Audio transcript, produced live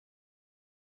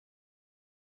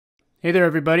Hey there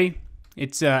everybody,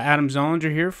 it's Adam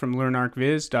Zollinger here from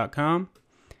LearnArchviz.com,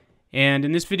 and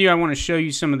in this video I want to show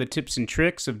you some of the tips and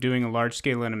tricks of doing a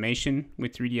large-scale animation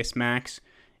with 3ds Max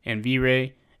and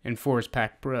V-Ray and Forest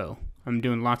Pack Pro. I'm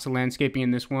doing lots of landscaping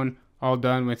in this one, all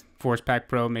done with Forest Pack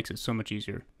Pro. Makes it so much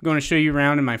easier. I'm going to show you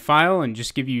around in my file and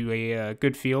just give you a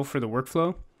good feel for the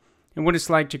workflow and what it's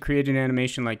like to create an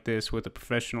animation like this with a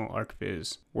professional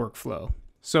Archviz workflow.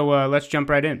 So let's jump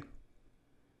right in.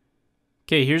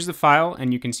 Okay, here's the file,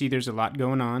 and you can see there's a lot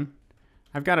going on.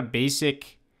 I've got a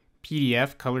basic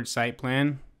PDF colored site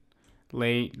plan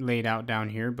laid out down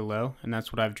here below, and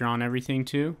that's what I've drawn everything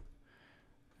to.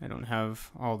 I don't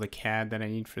have all the CAD that I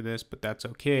need for this, but that's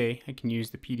okay. I can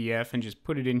use the PDF and just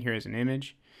put it in here as an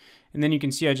image. And then you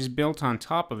can see I just built on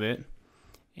top of it.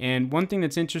 And one thing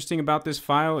that's interesting about this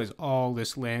file is all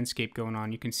this landscape going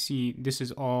on. You can see this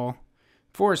is all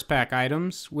Forest Pack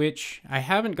items, which I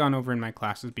haven't gone over in my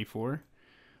classes before.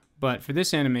 But for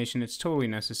this animation, it's totally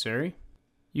necessary.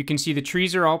 You can see the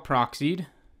trees are all proxied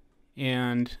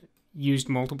and used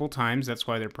multiple times. That's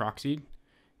why they're proxied.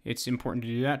 It's important to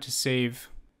do that to save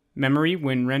memory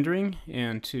when rendering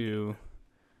and to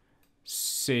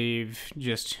save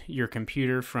just your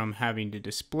computer from having to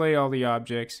display all the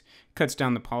objects. Cuts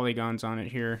down the polygons on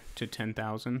it here to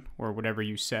 10,000 or whatever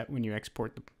you set when you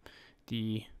export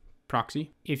the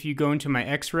proxy. If you go into my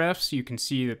XRefs, you can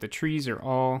see that the trees are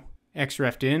all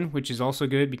XREF'd in, which is also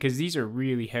good because these are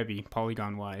really heavy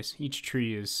polygon wise. Each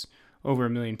tree is over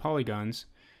 1 million polygons.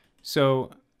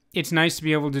 So it's nice to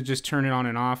be able to just turn it on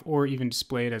and off or even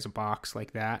display it as a box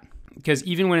like that. Because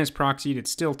even when it's proxied,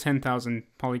 it's still 10,000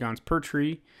 polygons per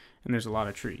tree, and there's a lot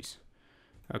of trees.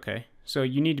 Okay, so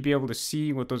you need to be able to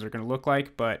see what those are going to look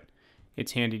like, but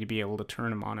it's handy to be able to turn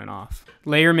them on and off.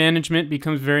 Layer management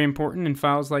becomes very important in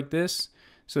files like this,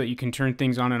 so that you can turn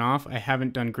things on and off. I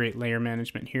haven't done great layer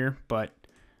management here, but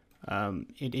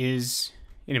it is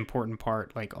an important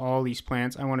part. Like all these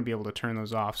plants, I want to be able to turn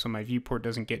those off so my viewport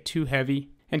doesn't get too heavy.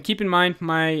 And keep in mind,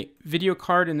 my video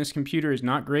card in this computer is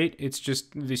not great. It's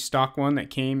just the stock one that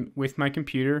came with my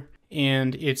computer,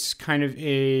 and it's kind of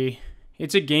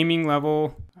it's a gaming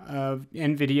level of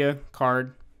NVIDIA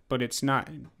card, but it's not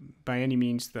by any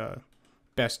means the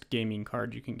best gaming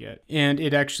card you can get. And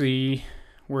it actually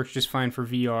works just fine for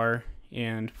VR,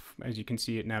 and as you can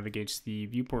see, it navigates the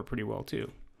viewport pretty well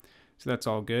too. So that's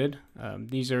all good.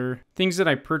 These are things that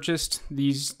I purchased.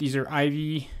 These are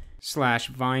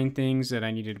Ivy/Vine things that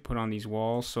I needed to put on these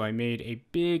walls. So I made a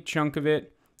big chunk of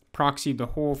it, proxied the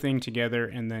whole thing together,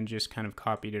 and then just kind of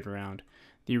copied it around.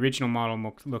 The original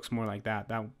model looks more like that.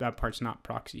 That part's not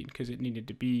proxied because it needed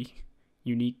to be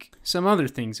unique. Some other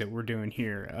things that we're doing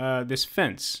here. This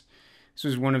fence. This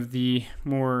was one of the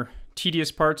more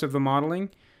tedious parts of the modeling.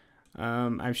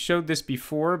 I've showed this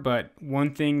before, but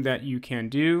one thing that you can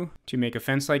do to make a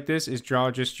fence like this is draw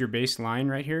just your base line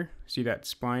right here. See that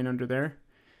spline under there?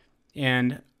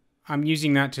 And I'm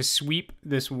using that to sweep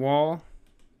this wall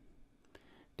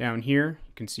down here.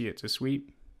 You can see it's a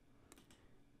sweep.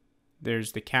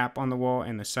 There's the cap on the wall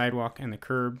and the sidewalk and the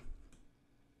curb.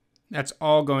 That's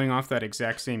all going off that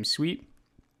exact same sweep.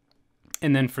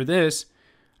 And then for this,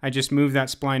 I just moved that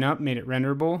spline up, made it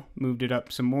renderable, moved it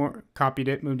up some more, copied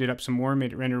it, moved it up some more,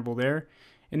 made it renderable there.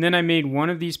 And then I made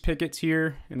one of these pickets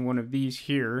here and one of these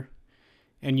here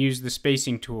and used the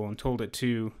spacing tool and told it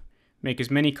to make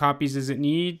as many copies as it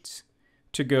needs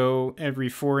to go every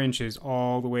 4 inches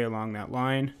all the way along that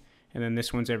line. And then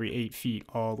this one's every 8 feet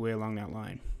all the way along that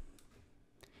line.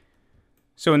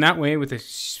 So in that way, with a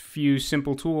few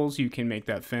simple tools, you can make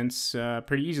that fence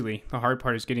pretty easily. The hard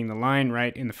part is getting the line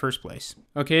right in the first place.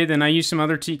 Okay, then I used some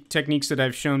other techniques that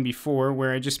I've shown before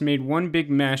where I just made one big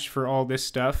mesh for all this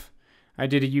stuff. I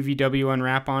did a UVW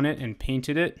unwrap on it and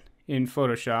painted it in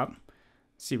Photoshop.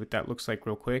 Let's see what that looks like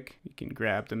real quick. You can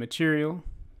grab the material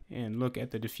and look at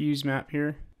the diffuse map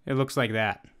here. It looks like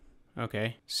that.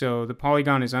 Okay, so the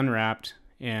polygon is unwrapped,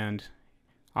 and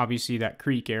obviously that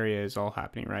creek area is all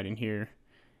happening right in here.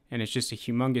 And it's just a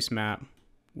humongous map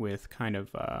with kind of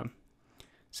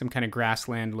some kind of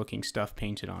grassland looking stuff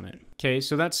painted on it. Okay,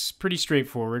 so that's pretty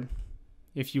straightforward.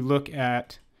 If you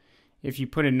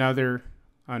put another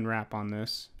unwrap on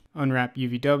this, unwrap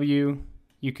UVW,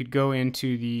 you could go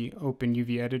into the open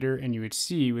UV editor and you would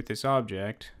see with this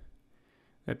object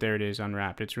that there it is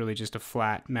unwrapped. It's really just a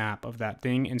flat map of that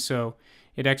thing. And so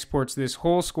it exports this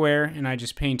whole square, and I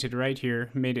just painted right here,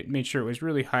 made sure it was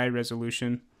really high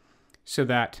resolution, so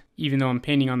that even though I'm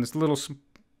painting on this little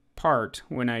part,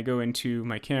 when I go into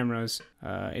my cameras,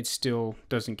 it still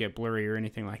doesn't get blurry or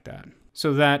anything like that.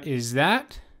 So that is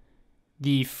that.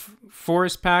 The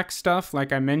Forest Pack stuff,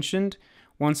 like I mentioned,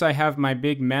 once I have my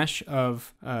big mesh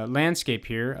of landscape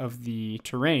here of the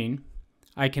terrain,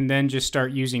 I can then just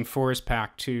start using Forest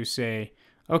Pack to say,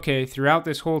 okay, throughout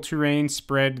this whole terrain,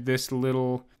 spread this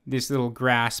little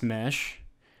grass mesh.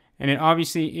 And it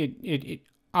obviously, it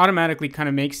automatically kind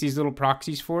of makes these little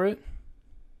proxies for it.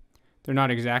 They're not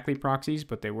exactly proxies,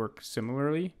 but they work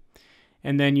similarly.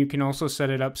 And then you can also set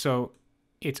it up so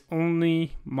it's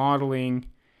only modeling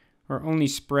or only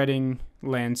spreading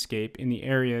landscape in the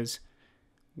areas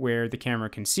where the camera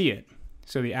can see it.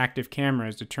 So the active camera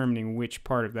is determining which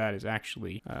part of that is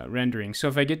actually rendering. So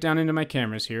if I get down into my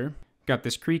cameras here, got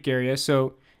this creek area.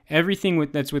 So everything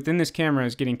that's within this camera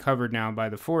is getting covered now by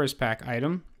the Forest Pack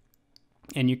item.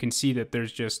 And you can see that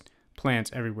there's just plants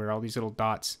everywhere. All these little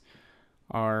dots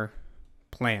are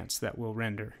plants that will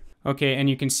render. Okay, and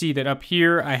you can see that up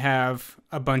here I have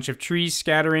a bunch of trees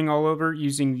scattering all over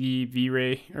using the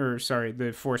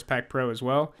the Forest Pack Pro as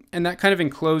well. And that kind of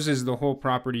encloses the whole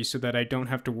property so that I don't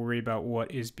have to worry about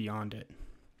what is beyond it.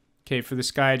 Okay, for the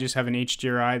sky I just have an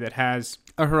HDRI that has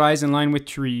a horizon line with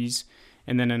trees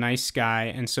and then a nice sky,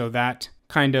 and so that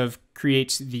kind of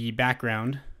creates the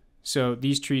background. So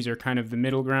these trees are kind of the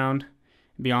middle ground.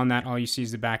 Beyond that, all you see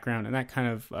is the background, and that kind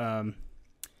of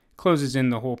closes in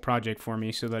the whole project for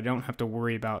me so that I don't have to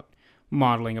worry about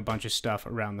modeling a bunch of stuff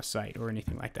around the site or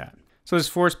anything like that. So this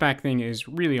Forest Pack thing is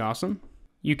really awesome.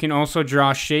 You can also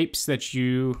draw shapes that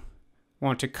you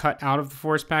want to cut out of the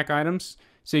Forest Pack items.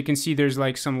 So you can see there's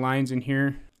like some lines in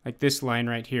here, like this line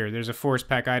right here. There's a Forest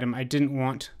Pack item I didn't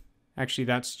want. Actually,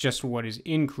 that's just what is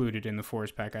included in the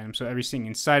Forest Pack item. So everything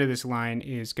inside of this line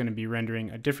is going to be rendering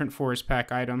a different Forest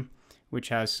Pack item, which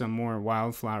has some more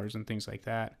wildflowers and things like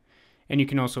that. And you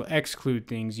can also exclude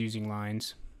things using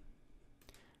lines.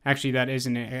 Actually, that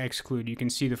isn't an exclude. You can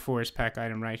see the Forest Pack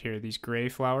item right here. These gray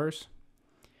flowers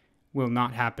will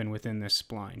not happen within this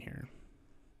spline here.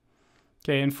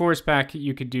 Okay, in Forest Pack,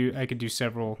 I could do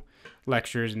several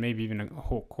lectures and maybe even a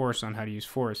whole course on how to use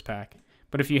Forest Pack.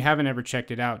 But if you haven't ever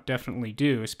checked it out, definitely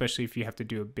do, especially if you have to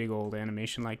do a big old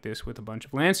animation like this with a bunch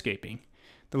of landscaping.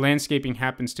 The landscaping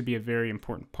happens to be a very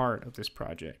important part of this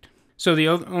project. So the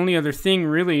only other thing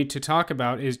really to talk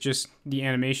about is just the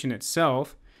animation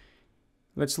itself.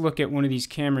 Let's look at one of these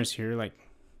cameras here, like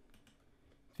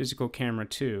physical camera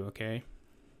 2, okay?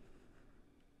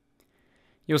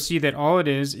 You'll see that all it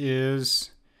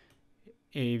is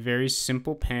a very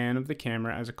simple pan of the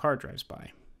camera as a car drives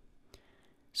by.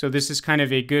 So this is kind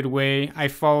of a good way. I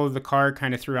follow the car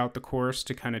kind of throughout the course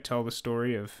to kind of tell the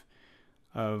story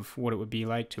of what it would be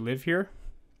like to live here.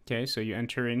 Okay, so you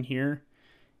enter in here,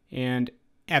 and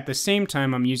at the same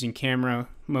time I'm using camera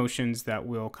motions that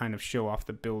will kind of show off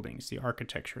the buildings, the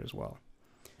architecture as well.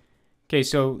 Okay,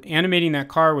 so animating that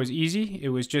car was easy. It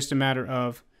was just a matter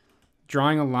of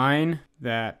drawing a line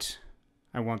that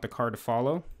I want the car to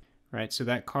follow, right? So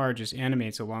that car just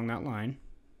animates along that line.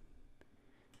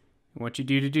 And what you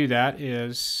do to do that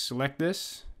is select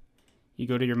this. You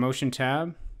go to your motion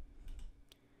tab,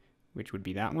 which would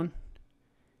be that one,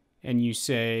 and you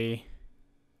say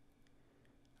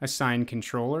assign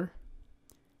controller,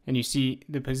 and you see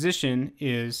the position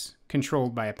is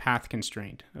controlled by a path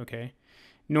constraint, okay?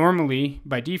 Normally,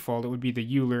 by default, it would be the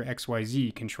Euler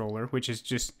XYZ controller, which is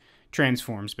just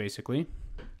transforms basically.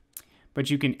 But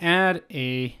you can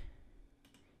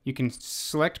you can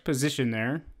select position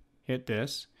there, hit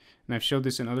this, and I've showed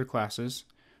this in other classes,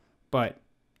 but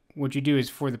what you do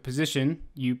is for the position,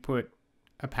 you put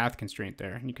a path constraint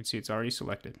there, and you can see it's already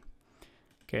selected.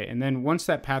 Okay, and then once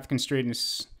that path constraint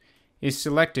is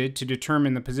selected to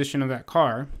determine the position of that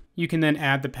car, you can then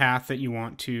add the path that you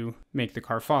want to make the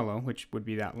car follow, which would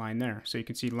be that line there. So you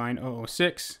can see line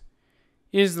 006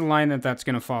 is the line that's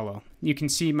going to follow. You can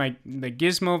see the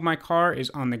gizmo of my car is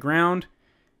on the ground,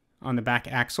 on the back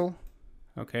axle.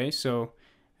 Okay, so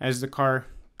as the car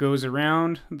goes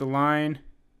around the line,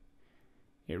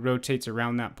 it rotates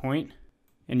around that point,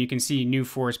 and you can see new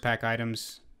Forest Pack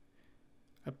items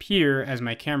appear as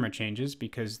my camera changes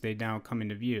because they now come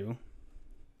into view,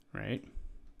 right?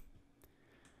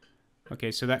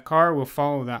 Okay, so that car will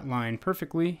follow that line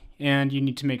perfectly, and you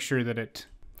need to make sure that it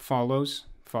follows.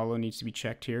 Follow needs to be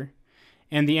checked here.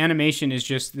 And the animation is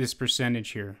just this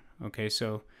percentage here. Okay,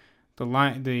 so the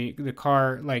line, the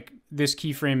car, like this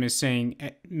keyframe is saying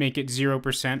make it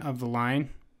 0% of the line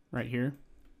right here.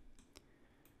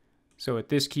 So at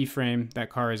this keyframe, that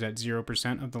car is at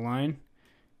 0% of the line,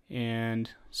 and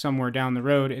somewhere down the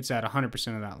road, it's at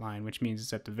 100% of that line, which means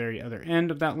it's at the very other end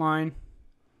of that line.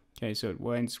 Okay, so it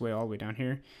winds its way all the way down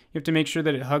here. You have to make sure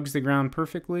that it hugs the ground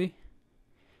perfectly.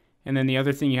 And then the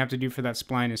other thing you have to do for that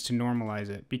spline is to normalize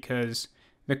it, because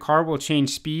the car will change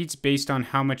speeds based on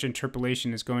how much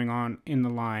interpolation is going on in the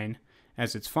line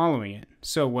as it's following it.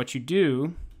 So what you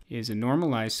do is a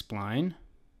normalized spline.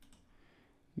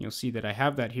 You'll see that I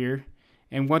have that here.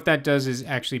 And what that does is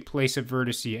actually place a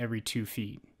vertice every 2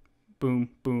 feet. Boom,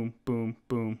 boom, boom,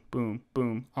 boom, boom,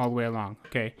 boom, all the way along.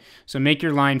 Okay, so make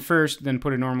your line first, then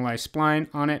put a normalized spline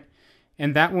on it.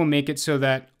 And that will make it so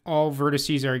that all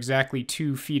vertices are exactly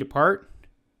 2 feet apart,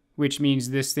 which means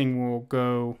this thing will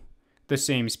go the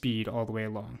same speed all the way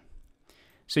along.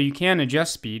 So you can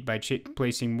adjust speed by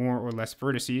placing more or less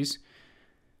vertices.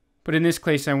 But in this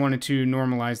case, I wanted to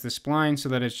normalize the spline so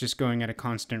that it's just going at a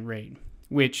constant rate,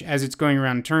 which as it's going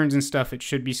around turns and stuff, it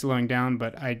should be slowing down,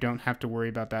 but I don't have to worry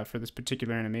about that for this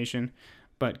particular animation,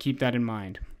 but keep that in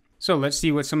mind. So let's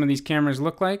see what some of these cameras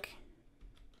look like.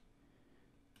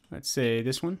 Let's say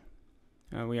this one.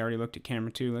 We already looked at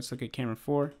camera 2. Let's look at camera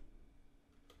 4. You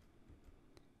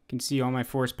can see all my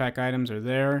force pack items are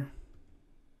there.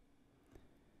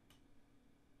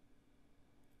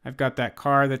 I've got that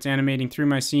car that's animating through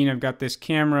my scene. I've got this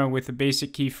camera with a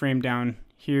basic keyframe down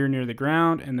here near the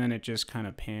ground, and then it just kind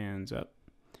of pans up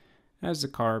as the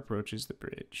car approaches the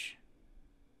bridge.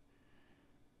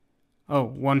 Oh,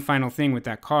 one final thing with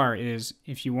that car is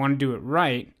if you want to do it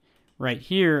right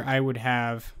here, I would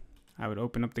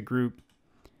open up the group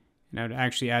and I would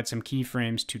actually add some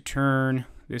keyframes to turn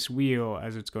this wheel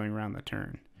as it's going around the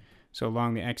turn. So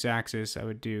along the x-axis, I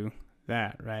would do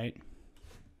that, right?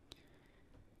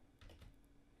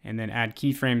 And then add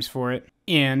keyframes for it.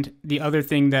 And the other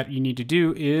thing that you need to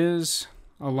do is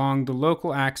along the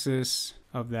local axis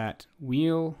of that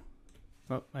wheel.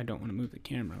 Oh, I don't want to move the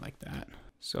camera like that.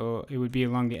 So it would be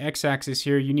along the x-axis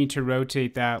here. You need to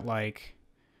rotate that like,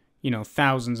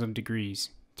 thousands of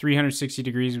degrees. 360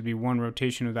 degrees would be one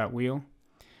rotation of that wheel.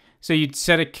 So you'd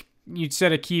set a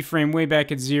keyframe way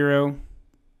back at 0.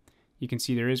 You can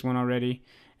see there is one already.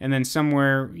 And then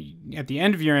somewhere at the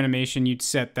end of your animation, you'd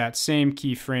set that same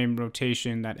keyframe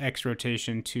rotation, that X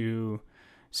rotation, to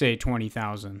say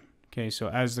 20,000. Okay, so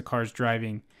as the car's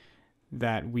driving,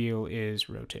 that wheel is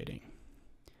rotating.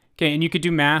 Okay, and you could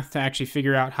do math to actually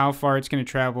figure out how far it's going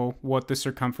to travel, what the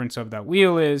circumference of that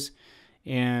wheel is,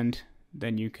 and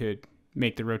then you could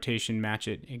make the rotation match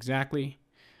it exactly.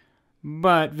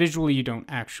 But visually, you don't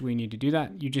actually need to do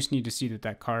that. You just need to see that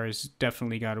that car has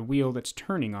definitely got a wheel that's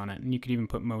turning on it. And you could even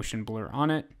put motion blur on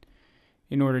it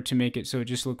in order to make it so it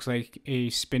just looks like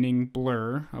a spinning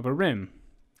blur of a rim,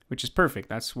 which is perfect.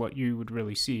 That's what you would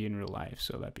really see in real life,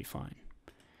 so that'd be fine.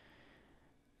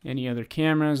 Any other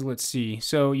cameras? Let's see.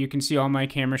 So you can see all my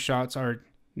camera shots are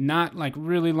not like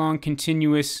really long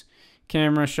continuous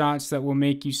camera shots that will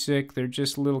make you sick. They're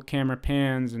just little camera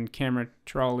pans and camera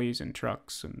trolleys and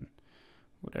trucks and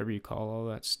whatever you call all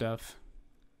that stuff.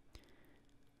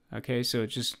 Okay, so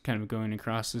it's just kind of going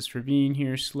across this ravine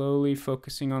here, slowly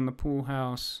focusing on the pool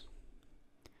house.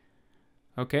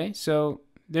 Okay, so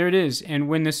there it is. And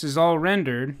when this is all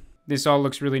rendered, this all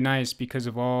looks really nice because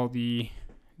of all the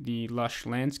lush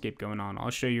landscape going on.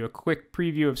 I'll show you a quick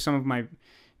preview of some of my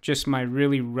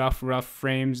really rough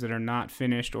frames that are not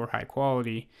finished or high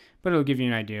quality, but it'll give you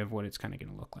an idea of what it's kind of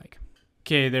going to look like.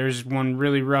 Okay, there's one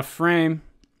really rough frame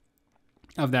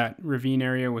of that ravine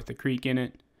area with the creek in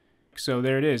it. So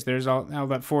there it is. There's all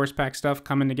that forest pack stuff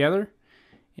coming together,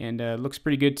 and looks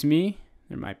pretty good to me.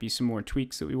 There might be some more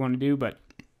tweaks that we want to do, but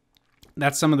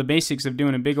that's some of the basics of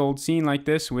doing a big old scene like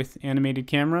this with animated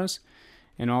cameras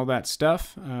and all that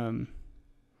stuff.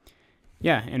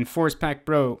 Yeah, and Forest Pack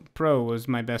Pro was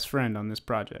my best friend on this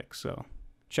project, so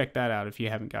check that out if you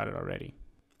haven't got it already.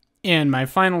 And my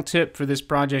final tip for this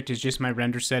project is just my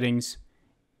render settings.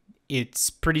 It's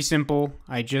pretty simple.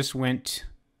 I just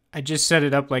set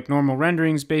it up like normal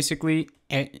renderings, basically.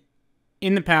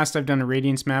 In the past, I've done a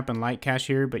radiance map and light cache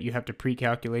here, but you have to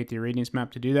pre-calculate the radiance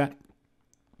map to do that.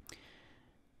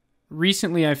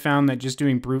 Recently, I found that just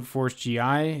doing brute force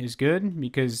GI is good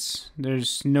because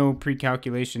there's no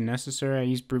pre-calculation necessary. I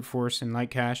use brute force and light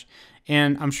cache,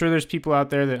 and I'm sure there's people out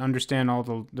there that understand all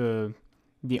the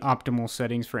optimal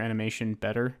settings for animation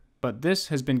better. But this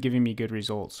has been giving me good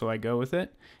results, so I go with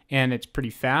it, and it's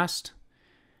pretty fast.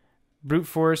 Brute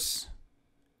force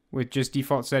with just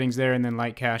default settings there, and then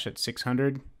light cache at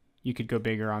 600. You could go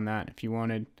bigger on that if you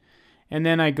wanted. And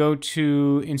then I go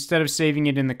to, instead of saving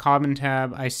it in the common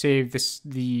tab, I save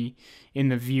in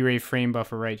the V-Ray frame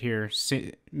buffer right here.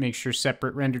 Make sure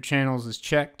separate render channels is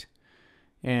checked,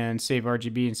 and save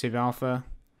RGB and save alpha.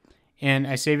 And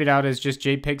I save it out as just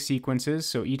JPEG sequences,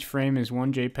 so each frame is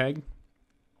one JPEG.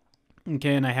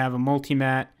 Okay, and I have a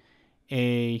multimatte,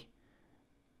 a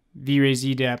V-Ray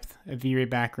Z-Depth, a V-Ray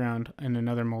background, and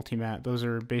another multimatte. Those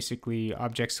are basically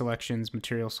object selections,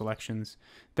 material selections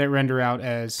that render out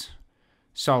as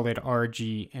solid R,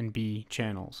 G, and B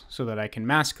channels so that I can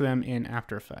mask them in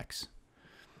After Effects.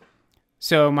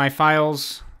 So my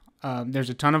files, there's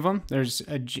a ton of them. There's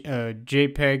a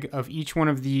JPEG of each one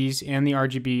of these and the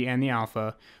RGB and the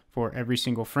alpha for every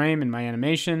single frame in my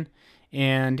animation.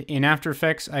 And in After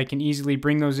Effects, I can easily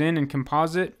bring those in and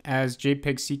composite as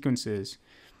JPEG sequences.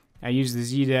 I use the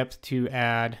Z-Depth to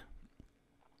add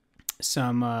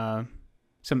some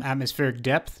atmospheric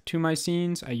depth to my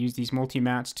scenes. I use these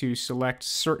multi-mats to select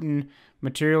certain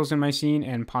materials in my scene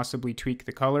and possibly tweak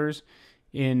the colors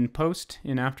in post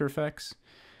in After Effects.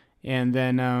 And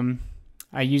then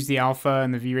I use the alpha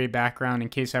and the V-Ray background in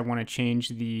case I want to change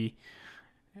the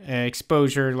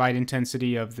exposure, light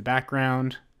intensity of the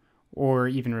background, or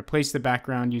even replace the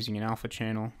background using an alpha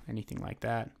channel, anything like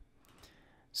that.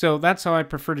 So that's how I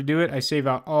prefer to do it. I save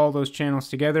out all those channels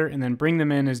together and then bring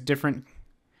them in as different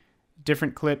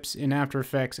clips in After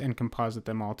Effects and composite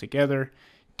them all together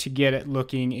to get it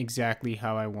looking exactly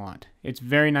how I want. It's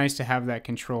very nice to have that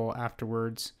control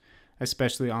afterwards,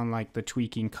 especially on like the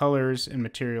tweaking colors and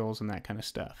materials and that kind of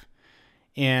stuff.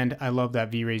 And I love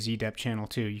that V-Ray Z-Depth channel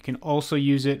too. You can also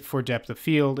use it for depth of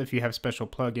field if you have special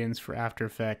plugins for After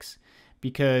Effects,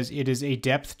 because it is a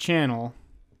depth channel.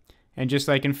 And just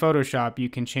like in Photoshop, you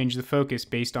can change the focus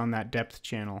based on that depth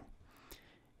channel.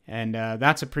 And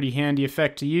that's a pretty handy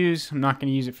effect to use. I'm not going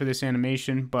to use it for this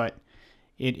animation, but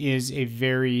it is a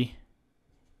very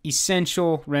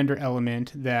essential render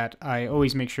element that I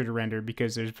always make sure to render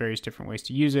because there's various different ways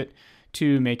to use it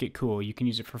to make it cool. You can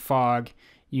use it for fog.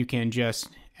 You can just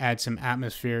add some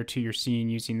atmosphere to your scene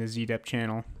using the Z-Depth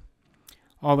channel.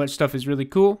 All that stuff is really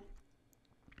cool.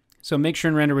 So make sure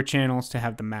and render with channels to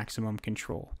have the maximum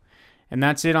control. And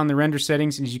that's it on the render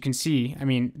settings. As you can see, I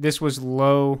mean, this was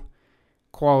low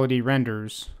quality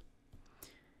renders.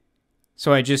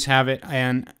 So I just have it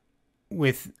and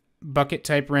with bucket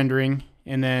type rendering,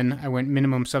 and then I went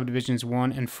minimum subdivisions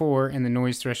 1 and 4 and the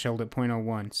noise threshold at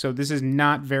 0.01. So this is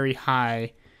not very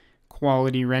high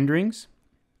quality renderings,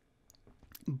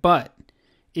 but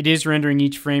it is rendering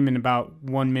each frame in about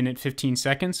 1 minute 15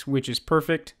 seconds, which is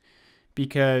perfect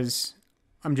because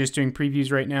I'm just doing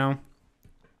previews right now.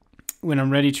 When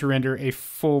I'm ready to render a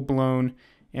full-blown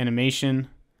animation,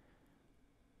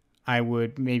 I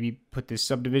would maybe put this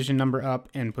subdivision number up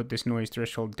and put this noise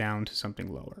threshold down to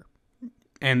something lower.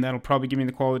 And that'll probably give me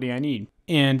the quality I need.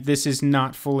 And this is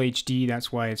not full HD,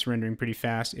 that's why it's rendering pretty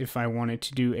fast. If I wanted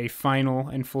to do a final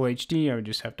and full HD, I would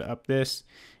just have to up this,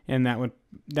 and that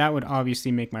would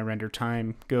obviously make my render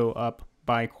time go up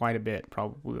by quite a bit,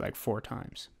 probably like 4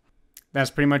 times.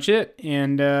 That's pretty much it.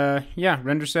 And yeah,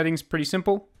 render settings pretty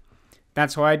simple.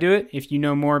 That's how I do it. If you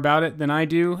know more about it than I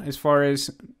do, as far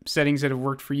as settings that have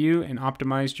worked for you and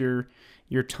optimized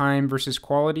your time versus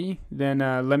quality, then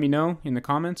let me know in the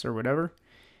comments or whatever.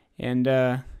 And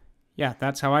yeah,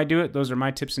 that's how I do it. Those are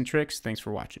my tips and tricks. Thanks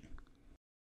for watching.